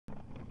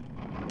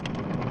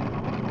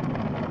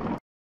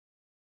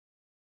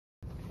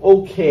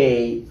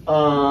Okay,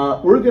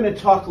 we're going to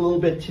talk a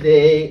little bit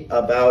today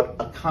about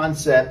a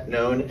concept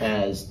known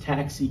as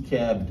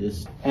taxicab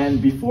distance.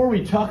 And before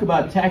we talk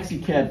about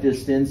taxicab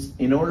distance,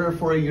 in order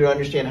for you to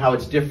understand how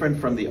it's different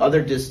from the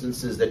other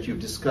distances that you've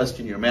discussed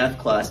in your math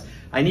class,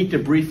 I need to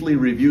briefly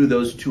review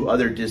those two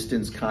other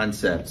distance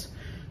concepts.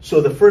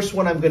 So the first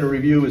one I'm going to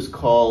review is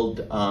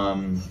called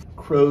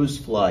crow's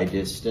fly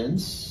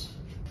distance.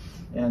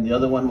 And the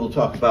other one we'll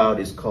talk about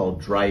is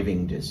called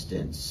driving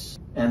distance.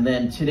 And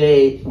then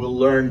today we'll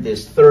learn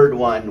this third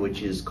one,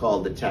 which is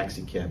called the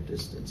taxicab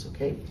distance,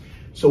 okay?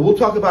 So we'll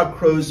talk about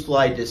crow's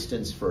fly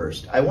distance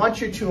first. I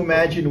want you to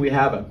imagine we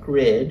have a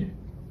grid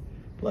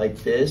like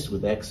this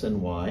with X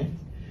and Y.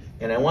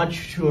 And I want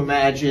you to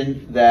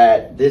imagine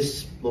that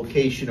this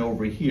location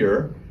over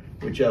here,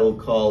 which I will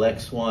call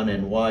X1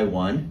 and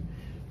Y1,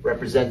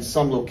 represents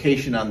some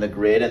location on the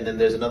grid. And then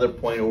there's another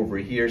point over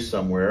here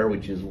somewhere,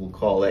 which is we'll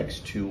call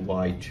X2,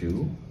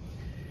 Y2.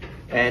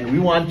 And we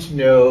want to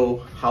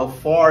know how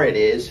far it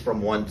is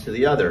from one to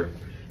the other.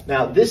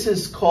 Now, this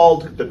is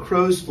called the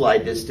crow's fly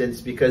distance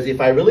because if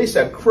I release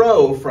a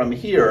crow from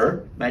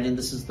here, imagine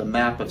this is the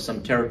map of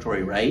some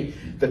territory, right?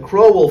 The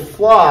crow will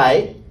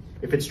fly.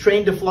 If it's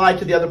trained to fly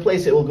to the other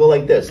place, it will go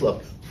like this,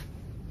 look.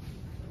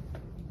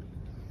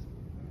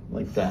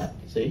 Like that,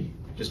 see?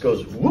 Just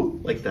goes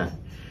whoop, like that.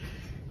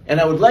 And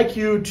I would like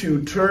you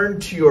to turn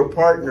to your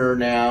partner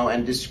now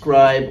and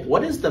describe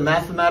what is the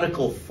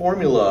mathematical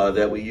formula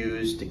that we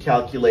use to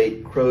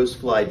calculate crow's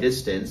fly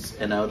distance.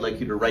 And I would like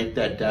you to write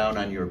that down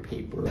on your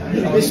paper.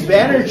 Miss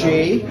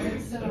Banerjee,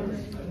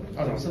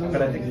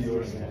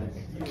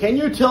 can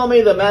you tell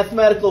me the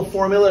mathematical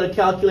formula to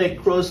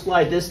calculate crow's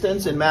fly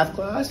distance in math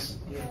class?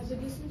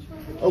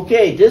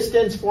 Okay,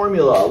 distance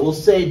formula. We'll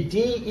say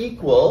D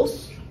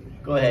equals,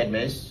 go ahead,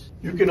 miss.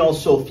 You can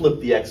also flip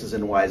the X's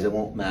and Y's, it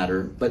won't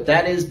matter. But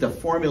that is the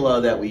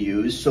formula that we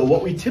use. So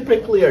what we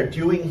typically are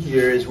doing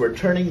here is we're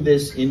turning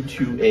this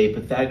into a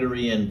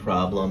Pythagorean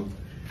problem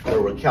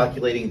where we're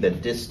calculating the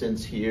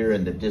distance here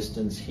and the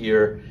distance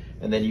here,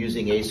 and then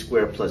using a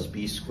squared plus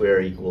b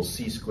squared equals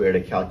c squared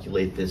to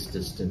calculate this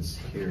distance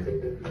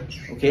here.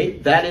 Okay,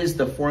 that is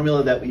the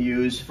formula that we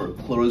use for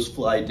crow's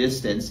fly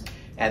distance.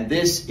 And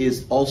this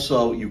is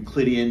also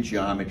Euclidean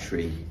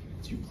geometry.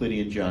 It's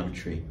Euclidean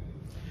geometry.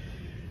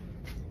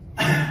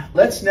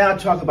 Let's now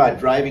talk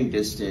about driving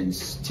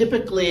distance.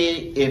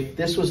 Typically, if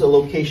this was a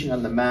location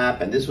on the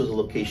map and this was a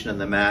location on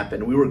the map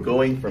and we were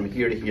going from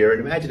here to here, and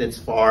imagine it's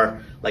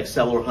far, like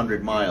several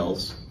hundred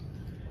miles,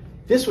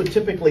 this would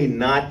typically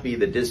not be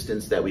the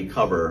distance that we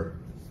cover.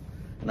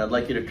 And I'd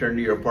like you to turn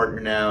to your partner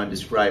now and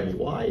describe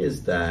why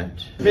is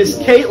that. Miss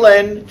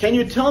Caitlin, can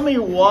you tell me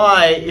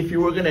why, if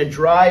you were going to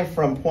drive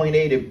from point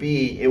A to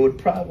B, it would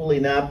probably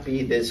not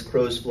be this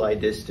crow's fly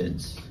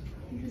distance?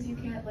 Because you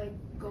can't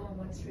go on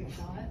one straight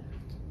shot.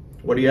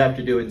 What do you have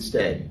to do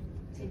instead?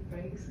 Take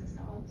breaks and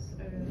stops?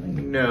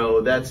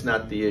 No, that's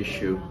not the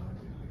issue.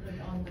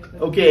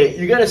 Okay,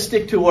 you got to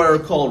stick to what are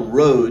called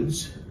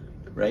roads,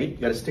 right? You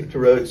got to stick to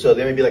roads. So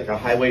there may be like a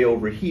highway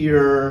over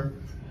here.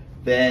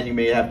 Then you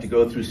may have to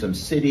go through some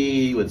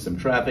city with some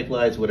traffic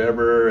lights,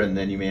 whatever. And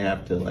then you may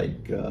have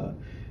to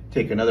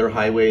take another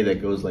highway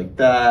that goes like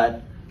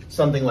that,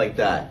 something like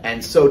that.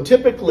 And so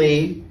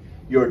typically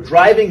your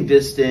driving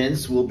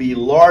distance will be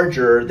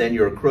larger than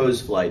your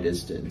crow's fly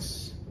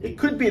distance. It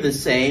could be the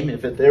same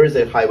if there is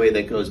a highway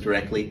that goes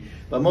directly,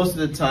 but most of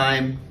the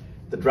time,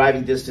 the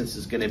driving distance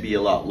is going to be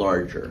a lot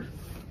larger.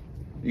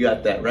 You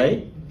got that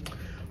right?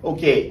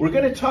 Okay, we're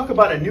going to talk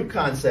about a new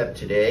concept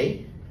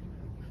today.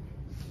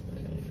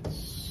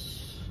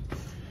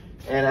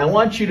 And I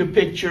want you to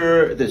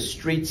picture the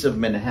streets of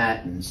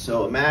Manhattan.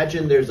 So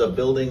imagine there's a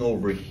building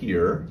over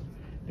here.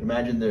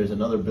 Imagine there's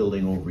another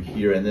building over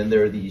here, and then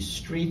there are these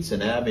streets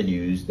and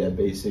avenues that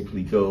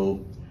basically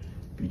go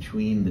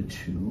between the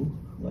two,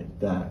 like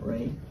that,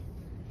 right?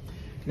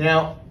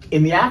 Now,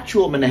 in the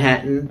actual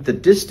Manhattan, the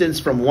distance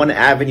from one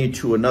avenue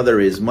to another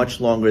is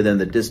much longer than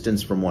the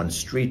distance from one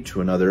street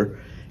to another,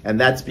 and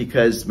that's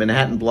because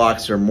Manhattan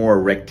blocks are more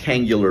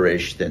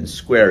rectangular-ish than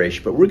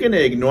squarish, but we're going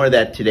to ignore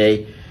that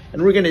today,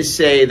 and we're going to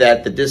say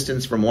that the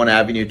distance from one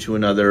avenue to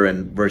another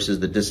and versus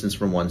the distance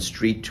from one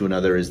street to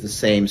another is the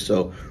same.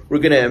 So we're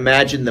going to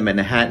imagine the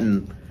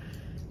Manhattan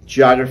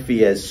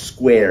geography as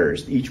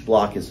squares. Each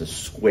block is a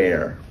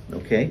square,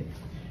 okay?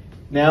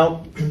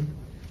 Now,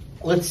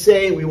 let's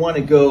say we want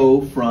to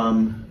go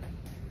from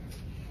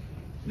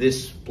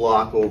this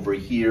block over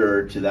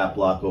here to that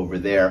block over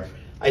there.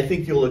 I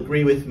think you'll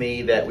agree with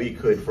me that we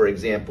could, for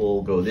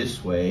example, go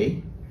this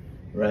way,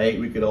 right?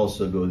 We could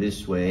also go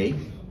this way.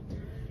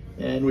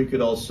 And we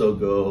could also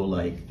go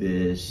like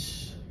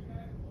this,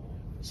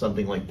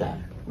 something like that,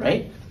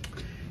 right?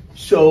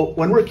 So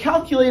when we're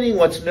calculating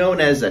what's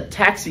known as a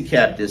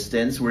taxicab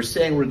distance, we're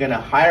saying we're going to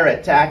hire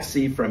a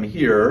taxi from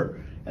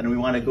here, and we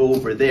want to go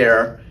over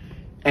there.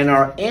 And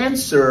our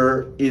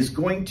answer is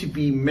going to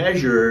be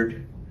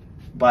measured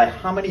by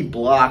how many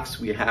blocks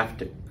we have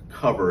to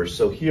cover.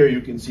 So here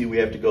you can see we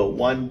have to go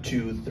 1,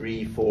 2,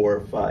 3, 4,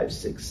 5,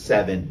 6,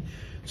 7.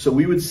 So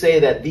we would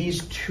say that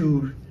these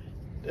two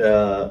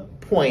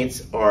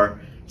points are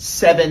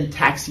 7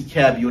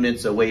 taxicab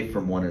units away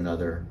from one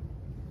another.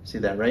 See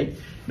that, right?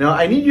 Now,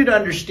 I need you to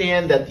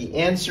understand that the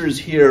answers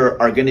here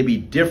are going to be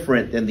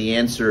different than the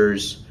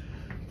answers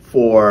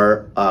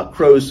for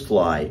crow's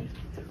fly.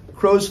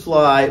 Crow's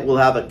fly will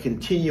have a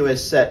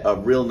continuous set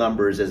of real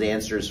numbers as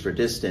answers for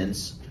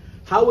distance.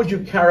 How would you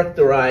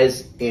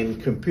characterize in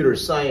computer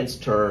science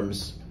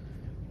terms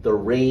the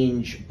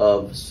range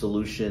of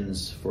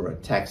solutions for a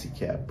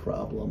taxicab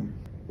problem?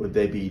 Would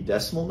they be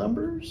decimal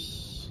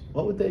numbers?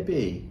 What would they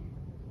be?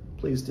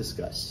 Please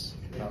discuss.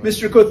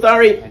 Mr.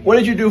 Kothari, what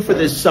did you do for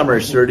this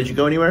summer, sir? Did you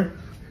go anywhere?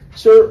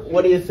 Sir,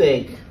 what do you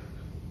think?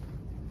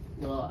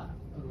 Well,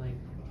 like,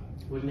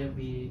 wouldn't it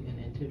be an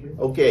integer?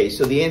 Okay,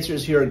 so the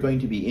answers here are going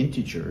to be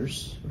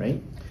integers,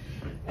 right?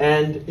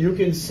 And you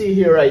can see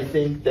here, I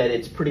think, that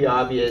it's pretty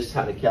obvious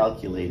how to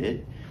calculate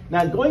it.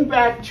 Now, going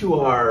back to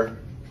our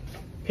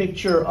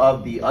picture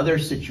of the other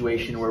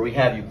situation where we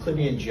have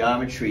Euclidean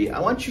geometry, I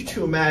want you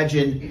to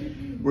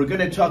imagine, we're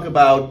going to talk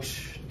about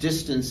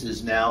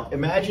distances now.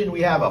 Imagine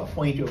we have a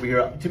point over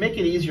here. To make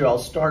it easier, I'll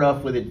start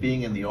off with it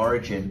being in the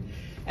origin.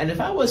 And if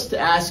I was to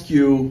ask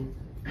you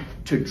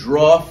to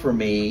draw for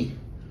me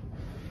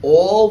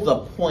all the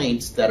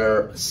points that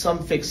are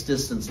some fixed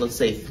distance, let's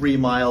say 3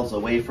 miles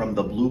away from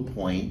the blue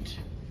point,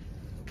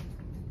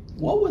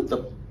 what would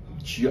the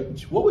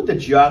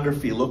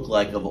geography look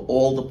like of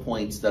all the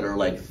points that are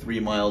like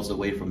 3 miles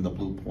away from the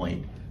blue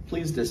point?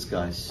 Please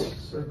discuss.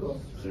 Circle.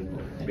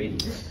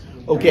 Radius.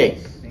 Okay,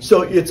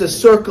 so it's a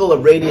circle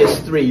of radius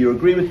 3. You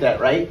agree with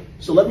that, right?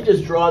 So let me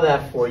just draw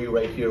that for you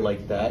right here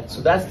like that. So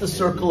that's the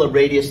circle of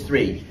radius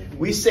 3.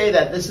 We say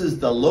that this is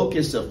the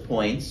locus of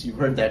points. You've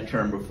heard that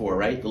term before,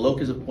 right? The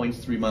locus of points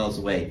 3 miles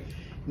away.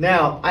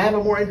 Now, I have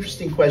a more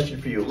interesting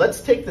question for you.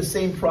 Let's take the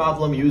same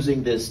problem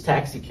using this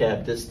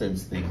taxicab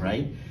distance thing,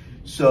 right?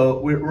 So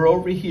we're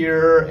over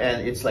here,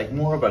 and it's like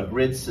more of a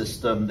grid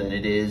system than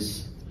it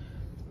is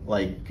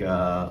like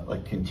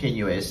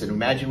continuous. And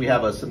imagine we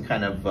have some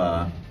kind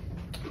of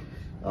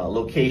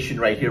location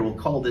right here. We'll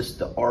call this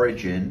the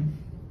origin,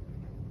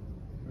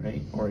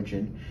 right?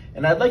 Origin.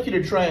 And I'd like you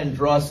to try and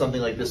draw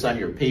something like this on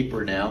your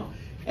paper now.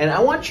 And I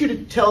want you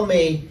to tell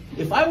me,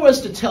 if I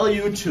was to tell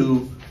you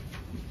to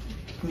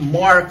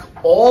mark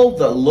all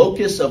the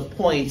locus of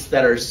points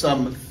that are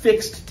some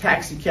fixed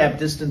taxicab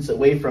distance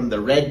away from the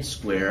red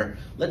square,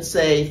 let's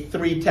say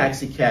 3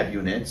 taxicab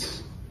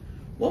units,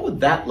 what would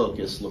that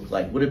locus look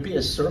like? Would it be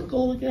a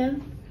circle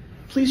again?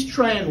 Please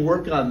try and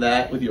work on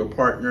that with your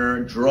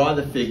partner, draw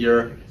the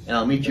figure, and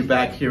I'll meet you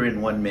back here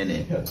in 1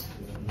 minute.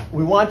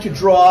 We want to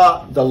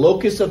draw the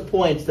locus of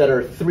points that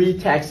are 3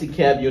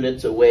 taxicab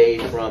units away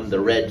from the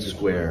red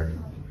square.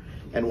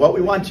 And what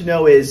we want to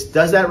know is,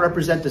 does that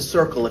represent a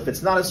circle? If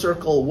it's not a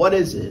circle, what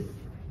is it?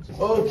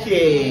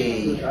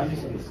 Okay.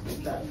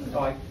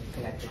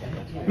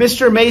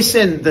 Mr.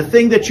 Mason, the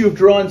thing that you've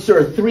drawn,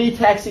 sir, 3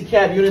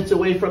 taxicab units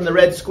away from the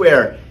red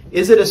square,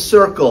 is it a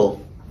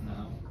circle?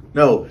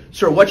 No.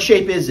 Sir, what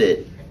shape is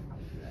it?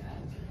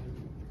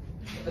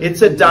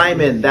 It's a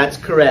diamond, that's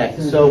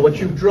correct. So what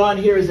you've drawn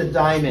here is a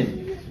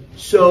diamond.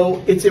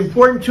 So it's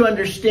important to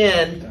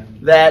understand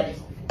that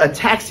a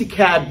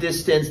taxicab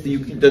distance,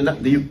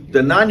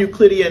 the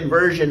non-Euclidean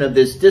version of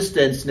this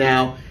distance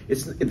now,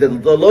 the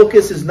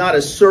locus is not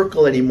a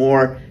circle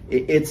anymore.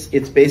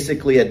 It's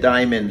basically a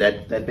diamond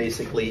that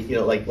basically, you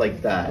know,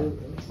 like that,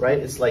 right?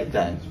 It's like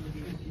that.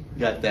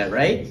 Got that,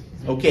 right?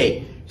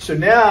 Okay. So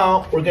now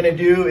what we're going to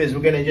do is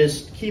we're going to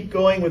just keep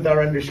going with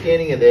our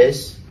understanding of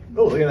this.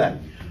 Oh, look at that.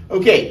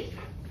 Okay.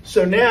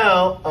 So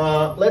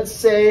now let's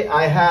say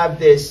I have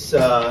this.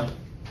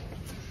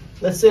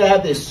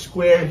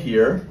 Square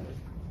here,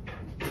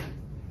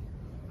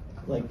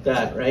 like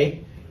that,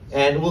 right?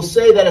 And we'll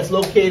say that it's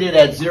located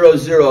at 0,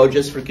 0,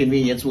 just for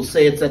convenience. We'll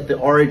say it's at the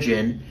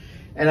origin.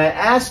 And I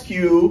ask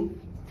you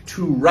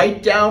to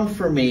write down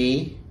for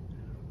me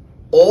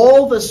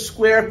all the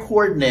square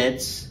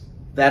coordinates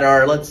that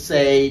are, let's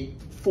say,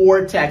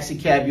 4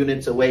 taxicab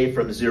units away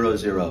from 0,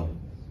 0.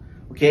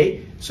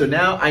 Okay? So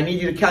now I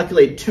need you to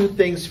calculate 2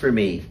 things for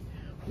me.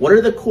 What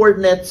are the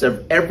coordinates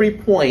of every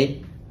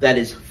point that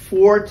is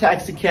 4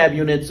 taxicab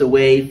units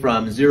away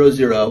from 0,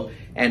 0?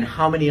 And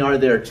how many are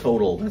there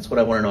total? That's what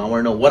I want to know. I want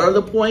to know what are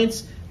the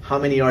points, how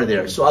many are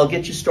there. So I'll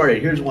get you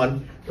started. Here's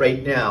one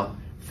right now.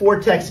 4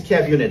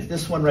 taxicab units.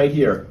 This one right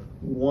here.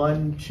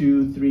 1,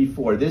 2, 3,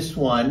 4. This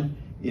one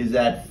is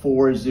at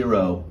 4,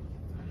 0.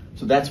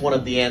 So that's one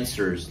of the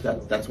answers.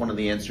 That's one of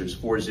the answers.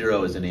 4,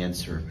 0 is an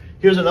answer.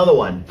 Here's another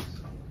one.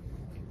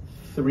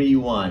 3,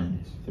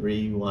 1.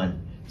 3,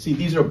 1. See,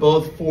 these are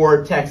both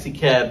 4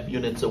 taxicab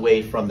units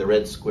away from the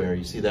red square.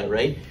 You see that,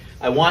 right?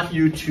 I want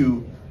you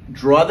to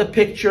draw the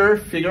picture,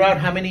 figure out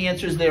how many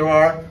answers there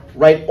are,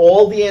 write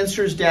all the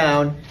answers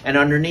down, and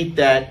underneath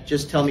that,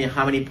 just tell me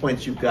how many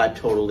points you've got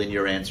total in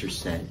your answer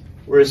set.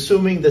 We're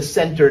assuming the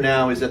center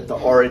now is at the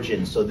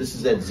origin, so this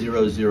is at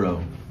 0,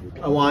 0.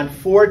 I want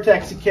 4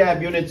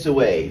 taxicab units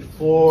away.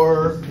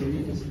 4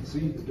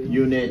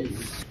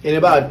 units. In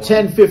about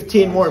 10,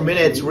 15 more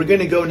minutes, we're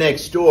going to go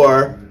next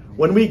door.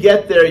 When we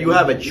get there, you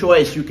have a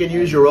choice. You can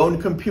use your own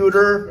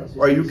computer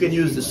or you can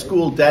use the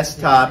school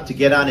desktop to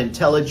get on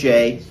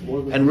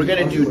IntelliJ. And we're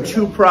going to do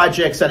 2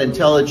 projects on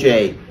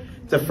IntelliJ.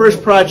 The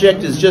first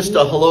project is just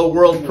a Hello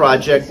World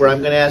project where I'm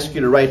going to ask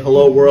you to write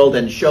Hello World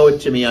and show it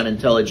to me on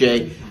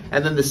IntelliJ.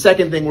 And then the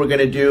second thing we're going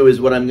to do is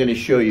what I'm going to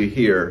show you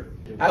here.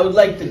 I would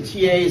like the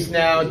TAs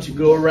now to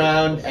go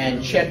around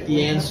and check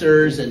the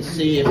answers and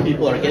see if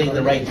people are getting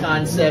the right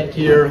concept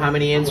here. How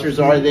many answers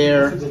are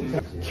there?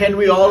 Can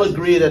we all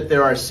agree that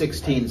there are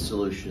 16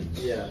 solutions?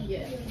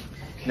 Yeah.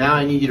 Now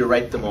I need you to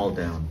write them all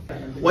down.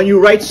 When you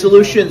write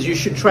solutions, you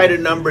should try to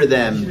number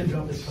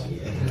them.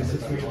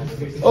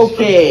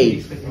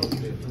 Okay.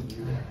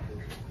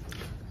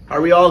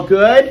 Are we all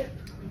good?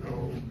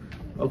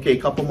 Okay,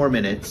 a couple more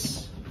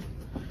minutes.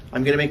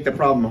 I'm going to make the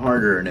problem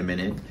harder in a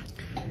minute.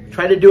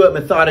 Try to do it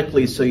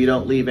methodically so you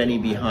don't leave any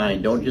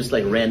behind. Don't just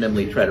like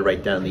randomly try to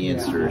write down the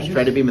answers.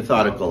 Try to be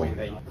methodical.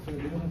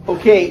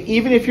 Okay,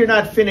 even if you're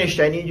not finished,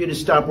 I need you to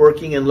stop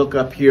working and look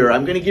up here.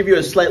 I'm going to give you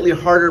a slightly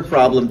harder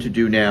problem to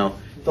do now.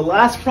 The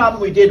last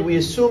problem we did, we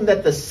assumed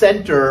that the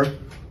center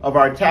of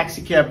our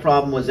taxicab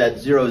problem was at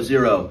 0,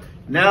 0.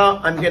 Now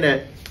I'm going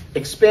to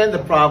expand the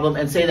problem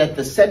and say that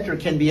the center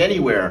can be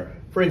anywhere.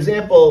 For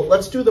example,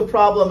 let's do the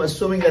problem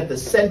assuming that the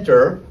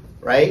center,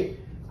 right,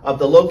 of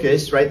the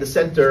locus, right, the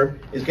center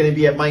is going to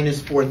be at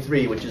 -4,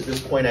 3, which is this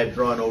point I've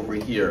drawn over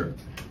here.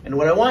 And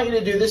what I want you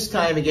to do this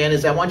time again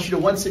is I want you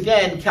to once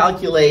again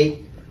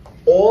calculate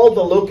all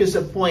the locus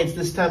of points.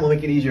 This time we'll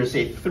make it easier.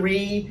 Say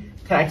 3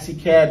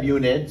 taxicab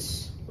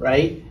units,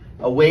 right,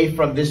 away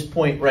from this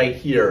point right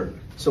here.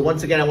 So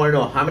once again, I want to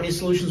know how many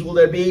solutions will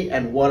there be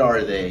and what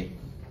are they?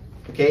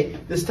 Okay,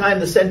 this time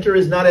the center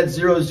is not at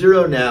 0,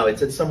 0 now.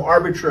 It's at some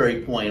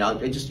arbitrary point.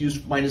 I just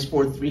used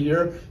 -4, 3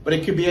 here, but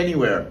it could be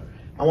anywhere.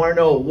 I want to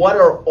know what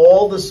are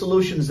all the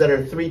solutions that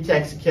are 3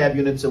 taxicab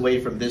units away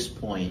from this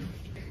point.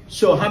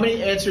 So how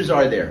many answers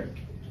are there?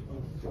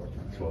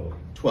 12.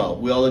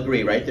 12. We all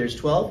agree, right? There's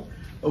 12?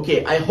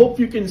 Okay, I hope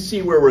you can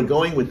see where we're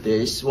going with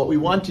this. What we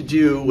want to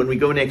do when we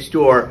go next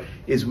door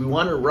is we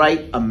want to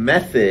write a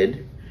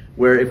method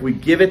where if we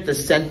give it the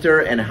center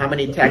and how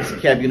many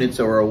taxicab units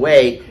are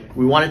away,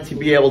 we want it to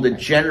be able to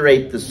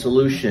generate the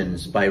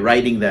solutions by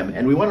writing them.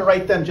 And we want to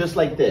write them just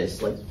like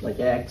this, like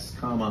X,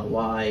 comma,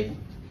 Y,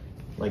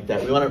 like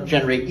that. We want to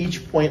generate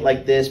each point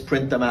like this,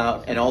 print them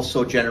out, and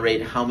also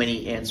generate how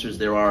many answers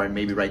there are and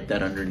maybe write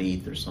that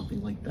underneath or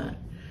something like that.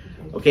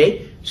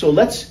 Okay, so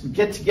let's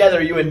get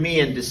together, you and me,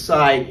 and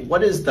decide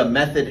what is the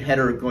method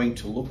header going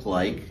to look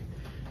like.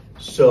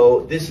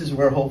 So this is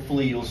where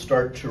hopefully you'll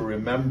start to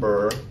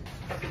remember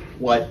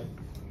what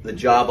the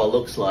Java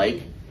looks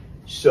like.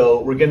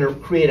 So we're going to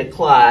create a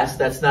class.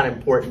 That's not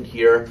important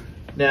here.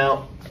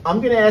 Now, I'm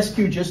going to ask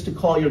you just to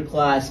call your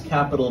class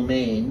capital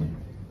main.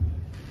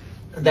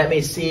 That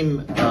may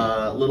seem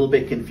a little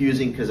bit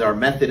confusing because our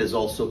method is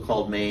also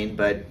called main,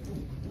 but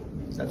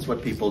that's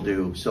what people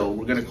do. So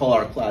we're going to call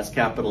our class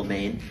capital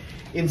main.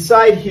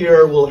 Inside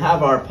here, we'll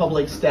have our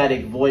public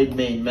static void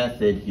main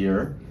method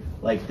here,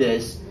 like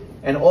this.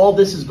 And all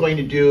this is going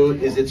to do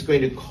is it's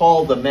going to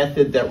call the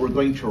method that we're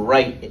going to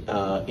write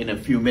in a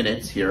few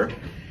minutes here.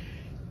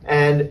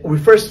 And we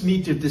first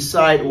need to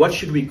decide what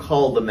should we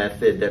call the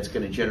method that's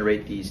going to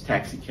generate these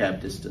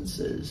taxicab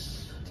distances.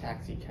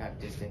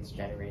 Taxicab distance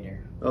generator.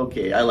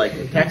 Okay, I like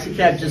it.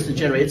 Taxicab distance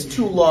generator. It's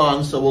too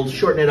long, so we'll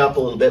shorten it up a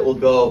little bit. We'll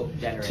go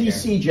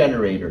TC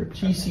generator,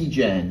 TC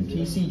gen,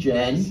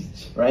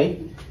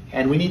 right?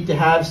 And we need to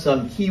have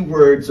some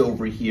keywords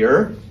over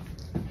here.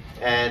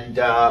 And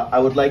I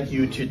would like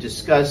you to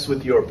discuss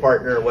with your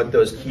partner what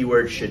those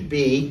keywords should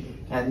be.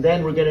 And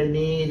then we're going to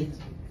need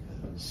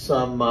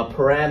some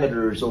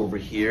parameters over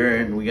here,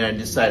 and we're going to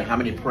decide how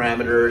many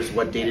parameters,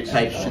 what data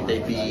types should they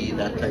be,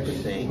 that type of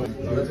thing.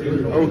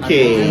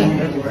 Okay.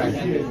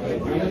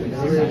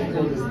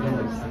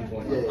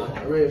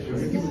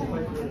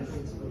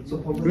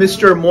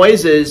 Mr.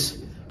 Moises,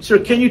 sir,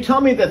 can you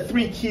tell me the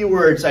 3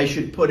 keywords I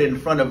should put in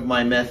front of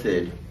my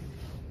method?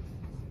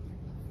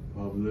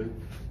 Public.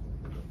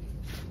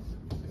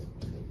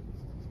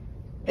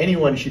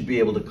 Anyone should be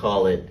able to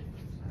call it.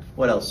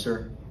 What else,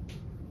 sir?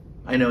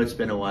 I know it's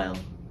been a while.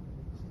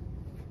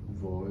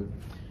 Void.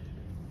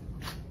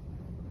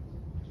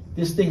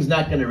 This thing's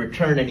not going to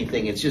return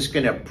anything. It's just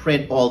going to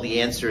print all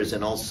the answers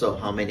and also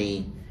how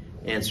many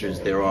answers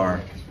there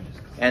are.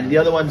 And the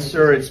other one,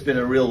 sir, it's been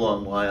a real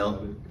long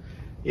while.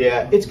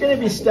 Yeah, it's going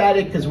to be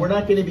static because we're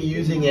not going to be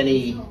using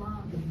any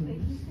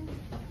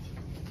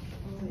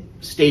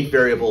state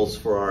variables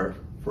for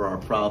our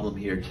problem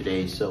here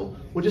today. So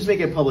we'll just make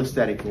it public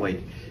static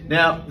void.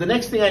 Now, the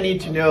next thing I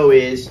need to know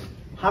is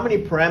how many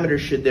parameters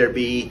should there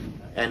be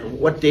and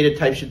what data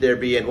type should there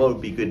be and what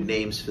would be good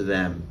names for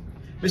them.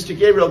 Mr.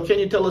 Gabriel, can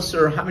you tell us,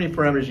 sir, how many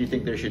parameters you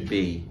think there should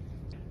be?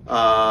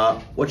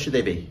 What should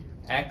they be?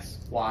 X,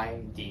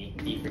 Y, D.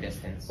 D for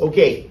distance.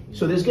 Okay,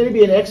 so there's going to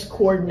be an X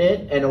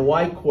coordinate and a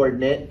Y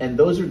coordinate, and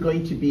those are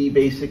going to be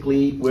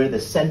basically where the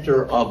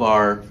center of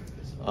our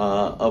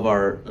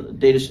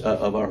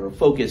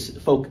focus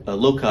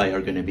loci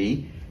are going to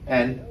be.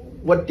 And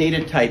what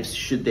data types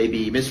should they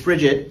be? Miss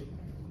Bridget?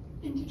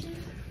 Integer.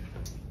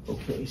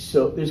 Okay,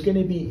 so there's going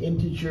to be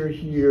integer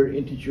here,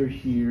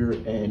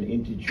 and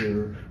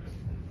integer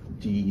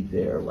D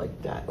there,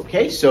 like that.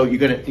 Okay, so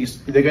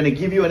they're going to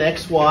give you an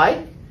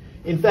XY.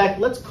 In fact,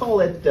 let's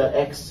call it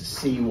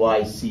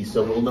XCYC,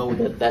 so we'll know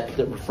that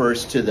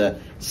refers to the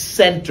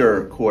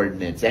center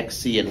coordinates,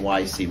 XC and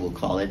YC we'll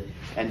call it.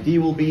 And D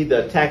will be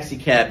the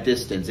taxicab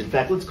distance. In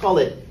fact, let's call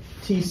it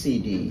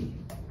TCD.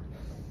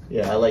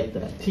 Yeah, I like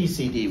that.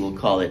 TCD we'll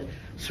call it,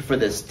 so for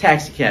this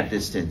taxicab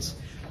distance.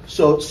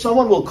 So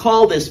someone will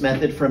call this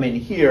method from in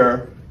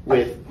here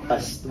with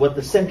what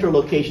the center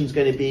location is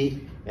going to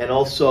be, and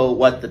also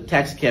what the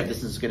taxicab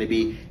distance is going to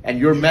be. And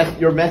your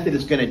method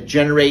is going to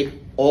generate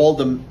all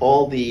the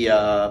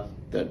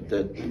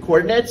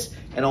coordinates,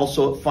 and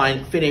also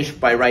finish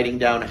by writing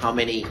down how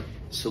many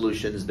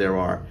solutions there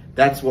are.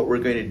 That's what we're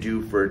going to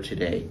do for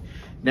today.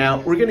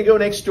 Now we're going to go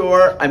next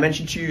door. I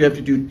mentioned to you have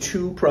to do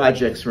 2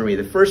 projects for me.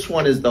 The first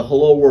one is the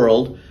Hello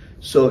World.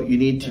 So you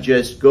need to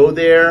just go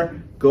there,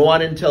 go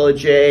on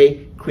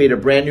IntelliJ, create a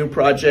brand new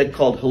project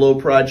called Hello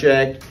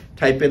Project,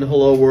 type in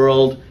Hello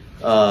World,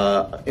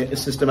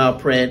 system out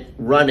print,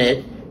 run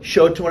it,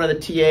 show it to one of the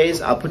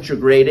TAs, I'll put your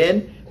grade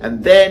in,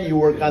 and then you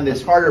work on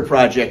this harder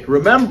project.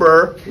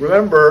 Remember,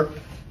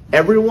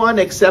 everyone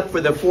except for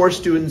the 4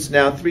 students,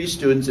 now 3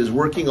 students, is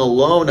working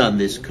alone on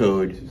this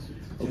code.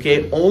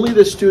 Okay, only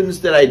the students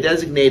that I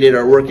designated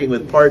are working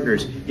with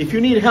partners. If you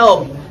need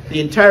help, the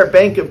entire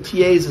bank of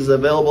TAs is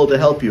available to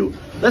help you.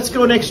 Let's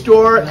go next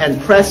door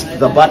and press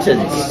the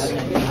buttons.